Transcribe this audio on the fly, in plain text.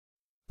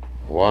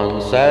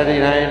One Saturday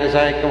night as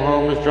I come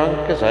home as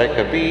drunk as I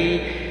could be,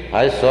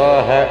 I saw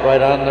a hat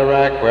right on the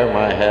rack where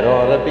my head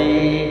ought to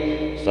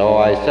be. So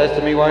I says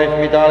to me wife,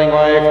 me darling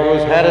wife,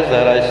 whose hat is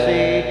that I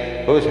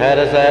see? Whose hat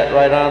is that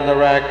right on the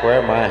rack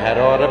where my head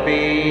ought to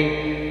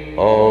be?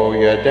 Oh,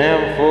 you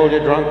damn fool, you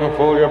drunken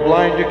fool, you're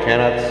blind, you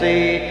cannot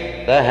see.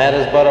 The hat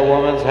is but a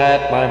woman's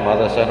hat my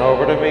mother sent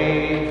over to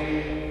me.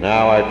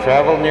 Now I've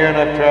traveled near and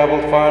I've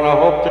traveled far and I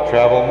hope to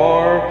travel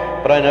more,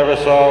 but I never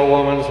saw a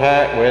woman's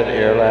hat with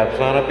earlaps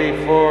on it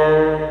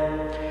before.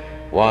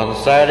 One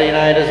Saturday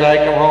night as I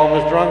come home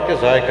as drunk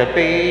as I could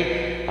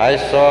be, I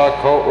saw a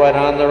coat right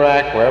on the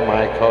rack where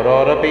my coat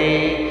ought to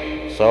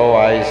be. So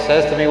I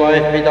says to me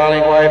wife, me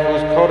darling wife,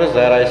 whose coat is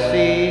that I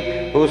see?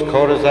 Whose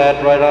coat is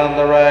that right on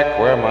the rack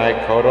where my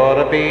coat ought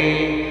to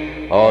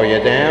be? Oh, you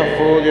damn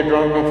fool, you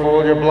drunken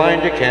fool, you're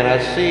blind, you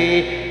cannot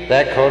see.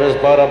 That coat is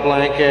but a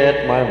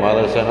blanket my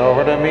mother sent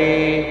over to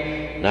me.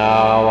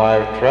 Now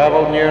I've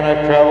traveled near and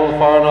I've traveled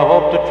far and I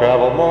hope to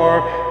travel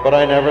more, but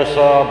I never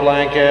saw a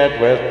blanket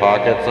with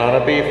pockets on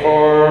it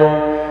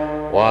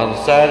before. One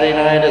Saturday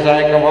night as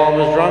I come home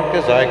as drunk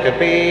as I could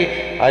be,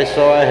 I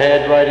saw a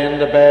head right in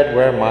the bed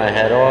where my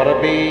head ought to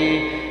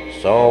be.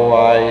 So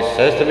I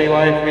says to me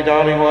wife, me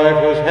darling wife,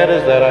 whose head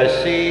is that I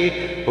see?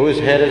 Whose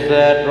head is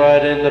that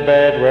right in the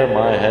bed where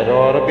my head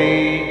ought to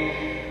be?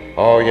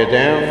 Oh, you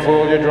damn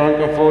fool, you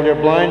drunken fool, you're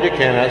blind, you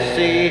cannot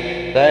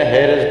see. That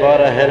head is but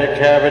a head of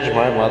cabbage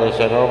my mother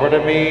sent over to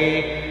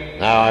me.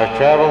 Now I've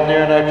traveled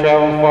near and I've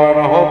traveled far and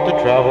I hope to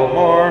travel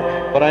more,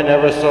 but I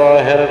never saw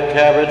a head of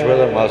cabbage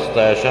with a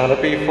mustache on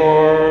it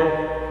before.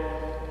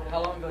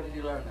 How long ago did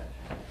you learn that?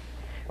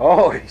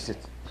 Oh,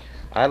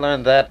 I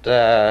learned that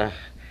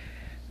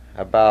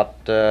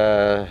about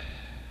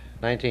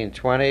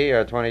 1920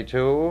 or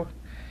 22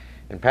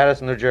 in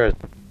Paterson, New Jersey.